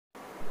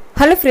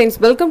Hello friends,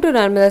 welcome to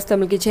Narmada's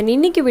Tamil Kitchen.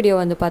 இன்னைக்கு video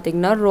வந்து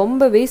பாத்தீங்கன்னா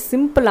ரொம்பவே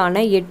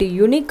சிம்பிளான 8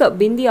 யூனிக்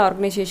பிந்தி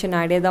ஆர்கனைசேஷன்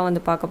ஐடியா தான்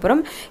வந்து பார்க்க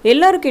போறோம்.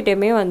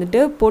 எல்லாருக்கிட்டயுமே வந்துட்டு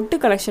பொட்டு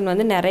கலெக்ஷன்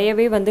வந்து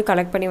நிறையவே வந்து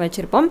கலெக்ட் பண்ணி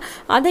வச்சிருப்போம்.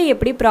 அதை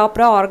எப்படி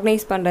ப்ராப்பரா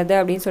ஆர்கனைஸ் பண்றது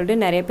அப்படினு சொல்லிட்டு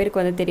நிறைய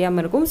பேருக்கு வந்து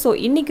தெரியாம இருக்கும். சோ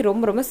இன்னைக்கு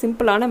ரொம்ப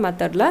சிம்பிளான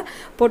மெத்தட்ல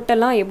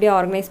பொட்டெல்லாம் எப்படி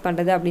ஆர்கனைஸ்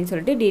பண்றது அப்படினு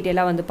சொல்லிட்டு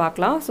டீடைலா வந்து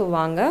பார்க்கலாம். சோ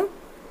வாங்க.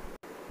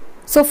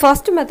 சோ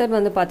ஃபர்ஸ்ட் மெத்தட்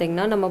வந்து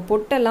பாத்தீங்கன்னா நம்ம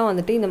பொட்டெல்லாம்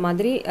வந்துட்டு இந்த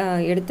மாதிரி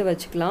எடுத்து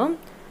வச்சுக்கலாம்.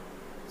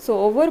 ஸோ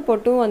ஒவ்வொரு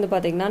பொட்டும் வந்து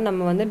பார்த்திங்கன்னா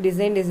நம்ம வந்து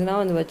டிசைனாக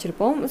வந்து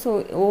வச்சுருப்போம். ஸோ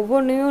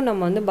ஒவ்வொன்றையும்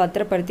நம்ம வந்து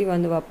பத்திரப்படுத்தி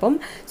வந்து வைப்போம்.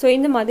 ஸோ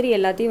இந்த மாதிரி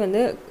எல்லாத்தையும்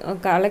வந்து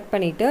கலெக்ட்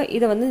பண்ணிவிட்டு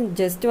இதை வந்து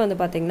ஜஸ்ட்டு வந்து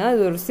பார்த்திங்கன்னா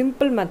இது ஒரு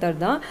சிம்பிள்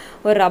மெத்தட் தான்.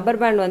 ஒரு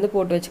ரப்பர் பேண்ட் வந்து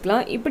போட்டு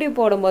வச்சுக்கலாம். இப்படி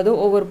போடும்போது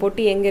ஒவ்வொரு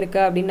பொட்டு எங்கே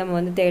இருக்குது அப்படின்னு நம்ம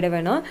வந்து தேட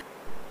வேணாம்.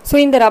 ஸோ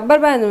இந்த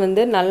ரப்பர் பேண்ட்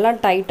வந்து நல்லா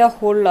டைட்டாக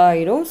ஹோல்ட்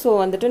ஆகிடும். ஸோ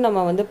வந்துட்டு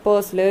நம்ம வந்து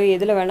பர்ஸில்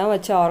எதில் வேணால்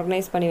வச்சு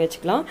ஆர்கனைஸ் பண்ணி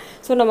வச்சுக்கலாம்.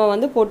 ஸோ நம்ம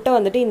வந்து பொட்டை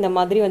வந்துட்டு இந்த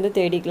மாதிரி வந்து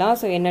தேடிக்கலாம்.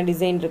 ஸோ என்ன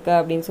டிசைன் இருக்குது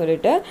அப்படின்னு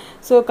சொல்லிட்டு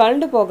ஸோ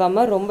கலண்டு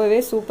போகாமல் ரொம்பவே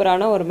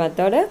சூப்பரான ஒரு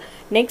மெத்தடு.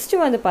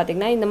 நெக்ஸ்ட்டு வந்து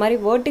பார்த்திங்கன்னா இந்த மாதிரி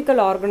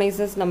வேர்ட்டிக்கல்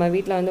ஆர்கனைசர்ஸ் நம்ம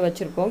வீட்டில் வந்து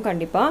வச்சுருப்போம்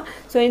கண்டிப்பாக.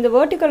 ஸோ இந்த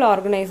வேர்ட்டிக்கல்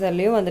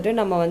ஆர்கனைசர்லேயும் வந்துட்டு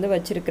நம்ம வந்து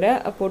வச்சுருக்கிற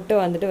பொட்டு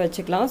வந்துட்டு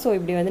வச்சுக்கலாம். ஸோ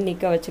இப்படி வந்து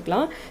நிற்க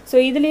வச்சுக்கலாம். ஸோ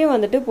இதுலேயும்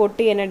வந்துட்டு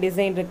பொட்டு என்ன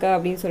டிசைன் இருக்குது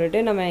அப்படின்னு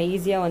சொல்லிட்டு நம்ம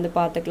ஈஸியாக வந்து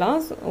பார்த்துக்கலாம்.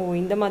 ஸோ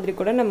இந்த மாதிரி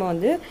கூட நம்ம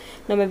வந்து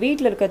நம்ம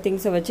வீட்டில் இருக்க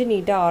திங்ஸை வச்சு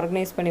நீட்டாக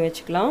ஆர்கனைஸ் பண்ணி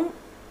வச்சுக்கலாம்.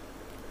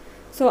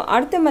 ஸோ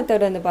அடுத்த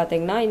மெத்தட் வந்து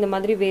பார்த்திங்கன்னா இந்த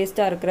மாதிரி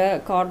வேஸ்ட்டாக இருக்கிற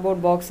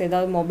கார்ட்போர்ட் பாக்ஸ்,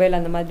 ஏதாவது மொபைல்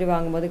அந்த மாதிரி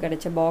வாங்கும்போது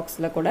கிடைச்ச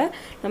பாக்ஸில் கூட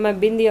நம்ம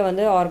பிந்தியை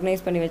வந்து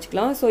ஆர்கனைஸ் பண்ணி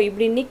வச்சுக்கலாம். ஸோ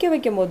இப்படி நிற்க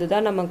வைக்கும் போது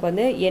தான் நமக்கு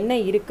வந்து என்ன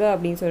இருக்குது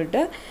அப்படின்னு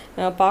சொல்லிட்டு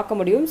பார்க்க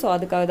முடியும். ஸோ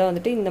அதுக்காக தான்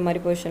வந்துட்டு இந்த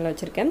மாதிரி பொசிஷனில்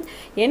வச்சுருக்கேன்.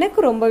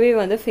 எனக்கு ரொம்பவே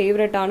வந்து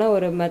ஃபேவரட்டான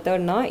ஒரு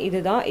மெத்தட்னா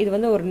இதுதான். இது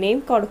வந்து ஒரு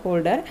நேம் கார்டு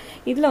ஹோல்டர்.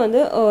 இதில்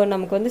வந்து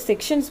நமக்கு வந்து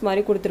செக்ஷன்ஸ்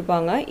மாதிரி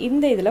கொடுத்துருப்பாங்க.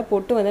 இந்த இதில்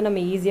பொட்டு வந்து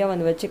நம்ம ஈஸியாக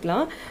வந்து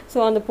வச்சுக்கலாம். ஸோ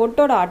அந்த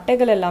பொட்டோட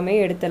அட்டைகள் எல்லாமே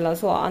எடுத்துடலாம்.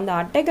 ஸோ அந்த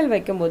அட்டைகள்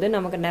வைக்கும்போது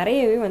நமக்கு நிறைய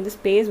வந்து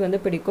ஸ்பேஸ் வந்து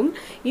பிடிக்கும்.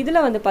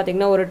 இதில் வந்து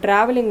பார்த்திங்கன்னா ஒரு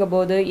ட்ராவலிங்க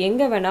போது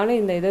எங்கே வேணாலும்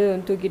இந்த இதை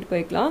வந்து தூக்கிட்டு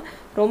போய்க்கலாம்.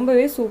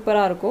 ரொம்பவே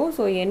சூப்பராக இருக்கும்.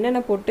 ஸோ என்னென்ன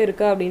பொட்டு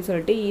இருக்குது அப்படின்னு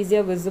சொல்லிட்டு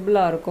ஈஸியாக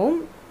விசிபிளாக இருக்கும்.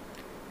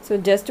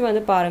 ஸோ ஜஸ்ட்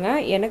வந்து பாருங்கள்,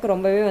 எனக்கு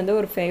ரொம்பவே வந்து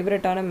ஒரு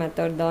ஃபேவரட்டான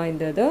மெத்தட் தான்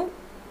இந்த இது.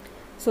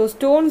 ஸோ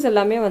ஸ்டோன்ஸ்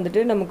எல்லாமே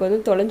வந்துட்டு நமக்கு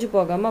வந்து தொலைஞ்சு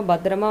போகாமல்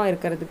பத்திரமா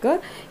இருக்கிறதுக்கு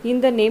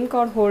இந்த நேம்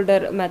கார்டு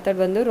ஹோல்டர்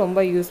மெத்தட் வந்து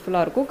ரொம்ப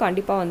யூஸ்ஃபுல்லாக இருக்கும்.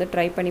 கண்டிப்பாக வந்து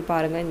ட்ரை பண்ணி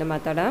பாருங்கள் இந்த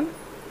மெத்தடை.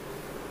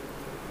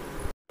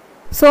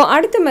 ஸோ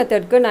அடுத்த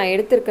மெத்தட்க்கு நான்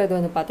எடுத்திருக்கிறது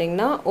வந்து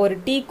பார்த்திங்கன்னா ஒரு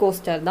டீ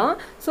கோஸ்டர் தான்.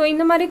 ஸோ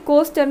இந்த மாதிரி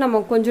கோஸ்டர்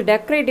நம்ம கொஞ்சம்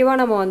டெக்கரேட்டிவாக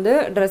நம்ம வந்து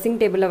ட்ரெஸ்ஸிங்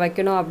டேபிளில்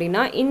வைக்கணும்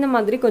அப்படின்னா இந்த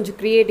மாதிரி கொஞ்சம்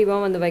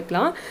க்ரியேட்டிவாக வந்து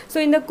வைக்கலாம். ஸோ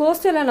இந்த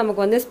கோஸ்டரில்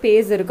நமக்கு வந்து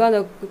ஸ்பேஸ் இருக்குது,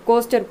 அந்த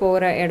கோஸ்டர்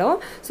போகிற இடம்.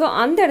 ஸோ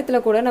அந்த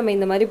இடத்துல கூட நம்ம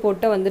இந்த மாதிரி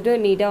பொட்டை வந்துட்டு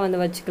நீட்டாக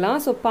வந்து வச்சுக்கலாம்.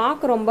 ஸோ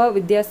பார்க்க ரொம்ப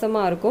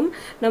வித்தியாசமாக இருக்கும்.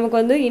 நமக்கு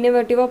வந்து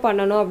இன்னோவேட்டிவாக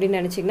பண்ணணும்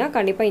அப்படின்னு நினச்சிங்கன்னா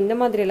கண்டிப்பாக இந்த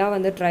மாதிரிலாம்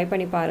வந்து ட்ரை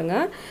பண்ணி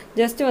பாருங்கள்.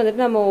 ஜஸ்ட்டு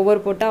வந்துட்டு நம்ம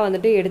ஒவ்வொரு பொட்டாக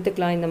வந்துட்டு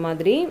எடுத்துக்கலாம். இந்த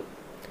மாதிரி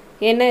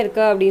என்ன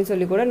இருக்குது அப்படின்னு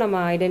சொல்லி கூட நம்ம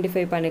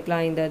ஐடென்டிஃபை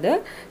பண்ணிக்கலாம். இந்த இது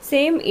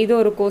சேம் இது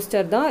ஒரு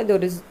கோஸ்டர் தான். இது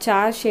ஒரு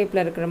சேர்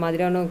ஷேப்பில் இருக்கிற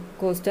மாதிரியான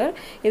கோஸ்டர்.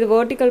 இது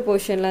வேர்ட்டிக்கல்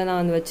பொசிஷனில் நான்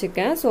வந்து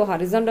வச்சுருக்கேன். ஸோ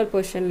ஹரிசாண்டல்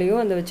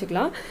பொசிஷன்லேயும் வந்து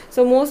வச்சுக்கலாம்.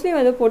 ஸோ மோஸ்ட்லி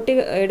வந்து பொட்டி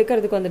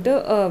எடுக்கிறதுக்கு வந்துட்டு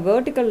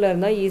வேர்ட்டிக்கலில்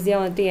இருந்தால்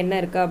ஈஸியாக வந்துட்டு என்ன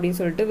இருக்குது அப்படின்னு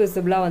சொல்லிட்டு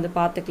விசிபிளாக வந்து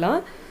பார்த்துக்கலாம்.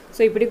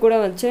 ஸோ இப்படி கூட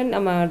வச்சு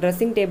நம்ம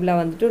ட்ரெஸ்ஸிங் டேபிளை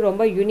வந்துட்டு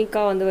ரொம்ப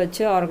யூனிக்காக வந்து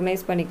வச்சு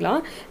ஆர்கனைஸ் பண்ணிக்கலாம்.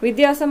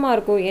 வித்தியாசமாக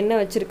இருக்கும் என்ன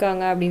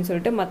வச்சுருக்காங்க அப்படின்னு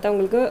சொல்லிட்டு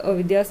மற்றவங்களுக்கு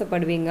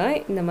வித்தியாசப்படுவீங்க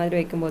இந்த மாதிரி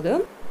வைக்கும்போது.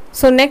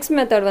 ஸோ நெக்ஸ்ட்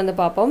மெத்தட் வந்து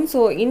பார்ப்போம். ஸோ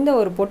இந்த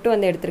ஒரு பொட்டு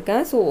வந்து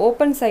எடுத்திருக்கேன். ஸோ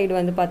ஓப்பன் சைடு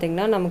வந்து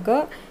பார்த்திங்கன்னா நமக்கு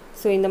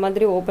ஸோ இந்த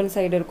மாதிரி ஓப்பன்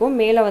சைடு இருக்கும்.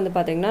 மேலே வந்து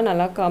பார்த்திங்கன்னா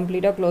நல்லா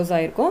கம்ப்ளீட்டாக க்ளோஸ்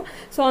ஆகிருக்கும்.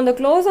 ஸோ அந்த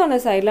க்ளோஸ் ஆன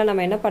சைடில்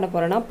நம்ம என்ன பண்ண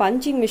போகிறோன்னா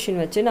பஞ்சிங் மிஷின்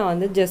வச்சு நான்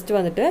வந்து ஜஸ்ட்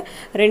வந்துட்டு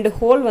 2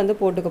 ஹோல் வந்து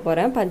போட்டுக்க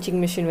போகிறேன் பஞ்சிங்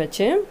மிஷின்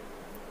வச்சு.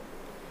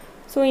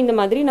 ஸோ இந்த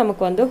மாதிரி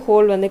நமக்கு வந்து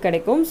ஹோல் வந்து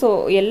கிடைக்கும். ஸோ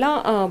எல்லா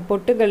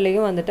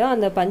பொட்டுகள்லேயும் வந்துட்டு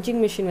அந்த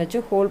பஞ்சிங் மிஷின்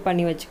வச்சு ஹோல்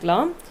பண்ணி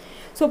வச்சுக்கலாம்.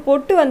 ஸோ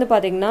பொட்டு வந்து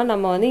பார்த்திங்கன்னா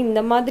நம்ம வந்து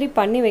இந்த மாதிரி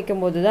பண்ணி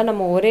வைக்கும்போது தான்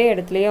நம்ம ஒரே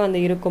இடத்துலையே வந்து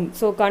இருக்கும்.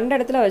 ஸோ கண்ட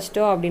இடத்துல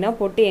வச்சிட்டோம் அப்படின்னா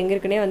பொட்டு எங்கே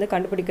இருக்குன்னே வந்து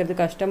கண்டுபிடிக்கிறது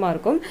கஷ்டமாக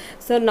இருக்கும்.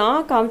 ஸோ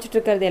நான்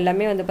காமிச்சிட்ருக்கிறது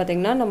எல்லாமே வந்து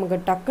பார்த்திங்கன்னா நமக்கு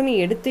டக்குன்னு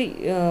எடுத்து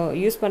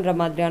யூஸ் பண்ணுற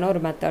மாதிரியான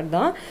ஒரு மெத்தட்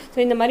தான். ஸோ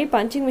இந்த மாதிரி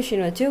பஞ்சிங்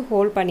மிஷின் வச்சு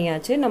ஹோல்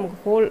பண்ணியாச்சு. நமக்கு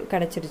ஹோல்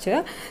கிடச்சிருச்சு.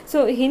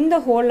 ஸோ இந்த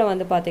ஹோலில்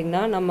வந்து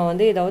பார்த்திங்கன்னா நம்ம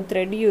வந்து ஏதாவது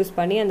த்ரெட் யூஸ்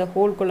பண்ணி அந்த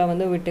ஹோல்குள்ளே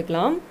வந்து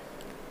விட்டுக்கலாம்.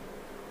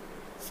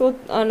 ஸோ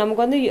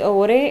நமக்கு வந்து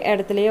ஒரே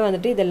இடத்துலையே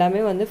வந்துட்டு இது எல்லாமே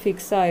வந்து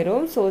ஃபிக்ஸ்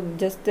ஆயிரும். ஸோ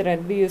ஜஸ்ட்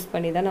ரெட் யூஸ்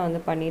பண்ணி தான் நான்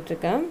வந்து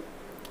பண்ணிகிட்ருக்கேன்.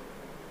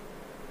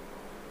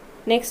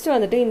 நெக்ஸ்ட்டு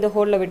வந்துட்டு இந்த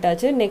ஹோலில்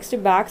விட்டாச்சு. நெக்ஸ்ட்டு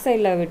பேக்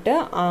சைடில் விட்டு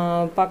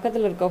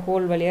பக்கத்தில் இருக்க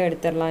ஹோல் வழியாக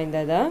எடுத்துடலாம்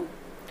இந்த இதை.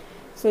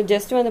 ஸோ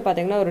ஜஸ்ட் வந்து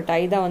பார்த்திங்கன்னா ஒரு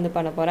டை தான் வந்து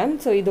பண்ண போகிறேன்.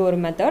 ஸோ இது ஒரு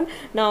மெத்தட்.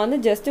 நான் வந்து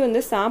ஜஸ்ட்டு வந்து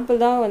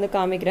சாம்பிள் தான் வந்து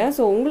காமிக்கிறேன்.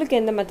 ஸோ உங்களுக்கு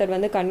எந்த மெத்தட்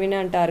வந்து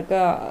கன்வீனியண்ட்டாக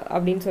இருக்குது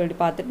அப்படின்னு சொல்லிட்டு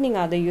பார்த்துட்டு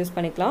நீங்கள் அதை யூஸ்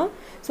பண்ணிக்கலாம்.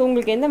 ஸோ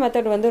உங்களுக்கு எந்த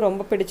மெத்தட் வந்து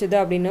ரொம்ப பிடிச்சது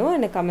அப்படின்னு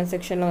எனக்கு கமெண்ட்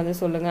செக்ஷனில் வந்து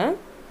சொல்லுங்கள்.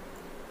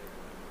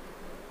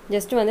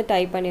 ஜஸ்ட்டு வந்து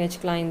டைப் பண்ணி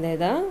வச்சுக்கலாம் இந்த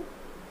இதை.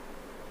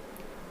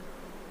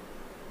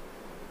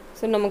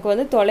 ஸோ நமக்கு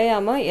வந்து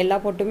தொலையாமல் எல்லா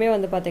பொட்டுமே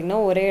வந்து பார்த்திங்கன்னா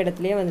ஒரே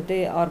இடத்துலையே வந்துட்டு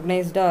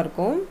ஆர்கனைஸ்டாக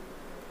இருக்கும்.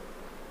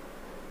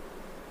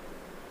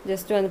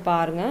 ஜஸ்ட்டு வந்து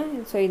பாருங்கள்.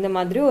 ஸோ இந்த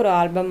மாதிரி ஒரு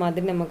ஆல்பம்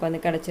மாதிரி நமக்கு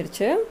வந்து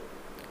கிடச்சிருச்சு.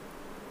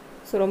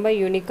 ஸோ ரொம்ப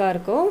யூனிக்காக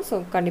இருக்கும். ஸோ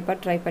கண்டிப்பாக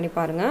ட்ரை பண்ணி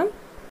பாருங்கள்.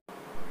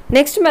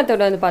 நெக்ஸ்ட்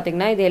மெத்தட் வந்து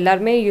பார்த்திங்கன்னா இது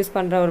எல்லாருமே யூஸ்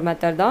பண்ணுற ஒரு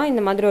மெத்தட் தான்.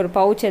 இந்த மாதிரி ஒரு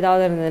பவுச்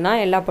ஏதாவது இருந்ததுன்னா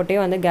எல்லா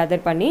பொட்டையும் வந்து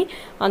கேதர் பண்ணி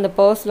அந்த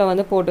பர்ஸில்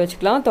வந்து போட்டு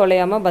வச்சுக்கலாம்.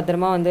 தொலையாமல்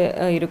பத்திரமா வந்து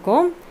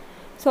இருக்கும்.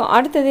 ஸோ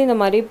அடுத்தது இந்த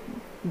மாதிரி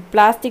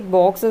பிளாஸ்டிக்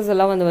பாக்ஸஸ்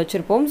எல்லாம் வந்து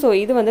வச்சுருப்போம். ஸோ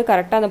இது வந்து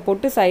கரெக்டாக அந்த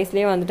பொட்டு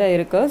சைஸ்லேயே வந்துட்டு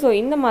இருக்குது. ஸோ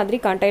இந்த மாதிரி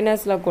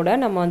கண்டெய்னர்ஸில் கூட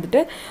நம்ம வந்துட்டு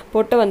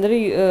பொட்டை வந்துட்டு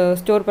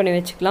ஸ்டோர் பண்ணி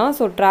வச்சுக்கலாம்.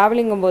 ஸோ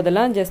ட்ராவலிங்கும்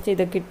போதெல்லாம் ஜஸ்ட்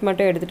இதை கிட்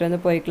மட்டும் எடுத்துகிட்டு வந்து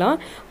போய்க்கலாம்.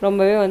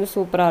 ரொம்பவே வந்து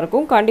சூப்பராக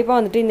இருக்கும். கண்டிப்பாக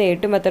வந்துட்டு இந்த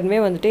 8 மெத்தடுமே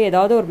வந்துட்டு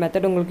ஏதாவது ஒரு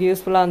மெத்தட் உங்களுக்கு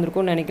யூஸ்ஃபுல்லாக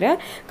இருந்திருக்கும்னு நினைக்கிறேன்.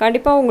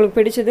 கண்டிப்பாக உங்களுக்கு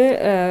பிடிச்சது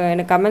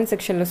எனக்கு கமெண்ட்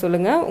செக்ஷனில்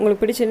சொல்லுங்கள்.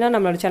 உங்களுக்கு பிடிச்சிருந்தா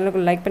நம்மளோட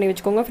சேனலுக்கு லைக் பண்ணி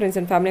வச்சுக்கோங்க.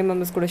 ஃப்ரெண்ட்ஸ் அண்ட் ஃபேமிலி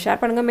மெம்பர்ஸ் கூட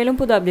ஷேர் பண்ணுங்கள்.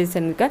 மேலும் புது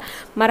அப்டேட்ஸ் எனக்கு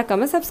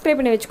மறக்காமல்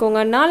சப்ஸ்கிரைப் பண்ணி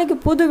வச்சுக்கோங்க. நாளைக்கு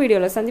புது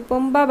வீடியோவில்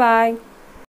சந்திப்போம். பாய்.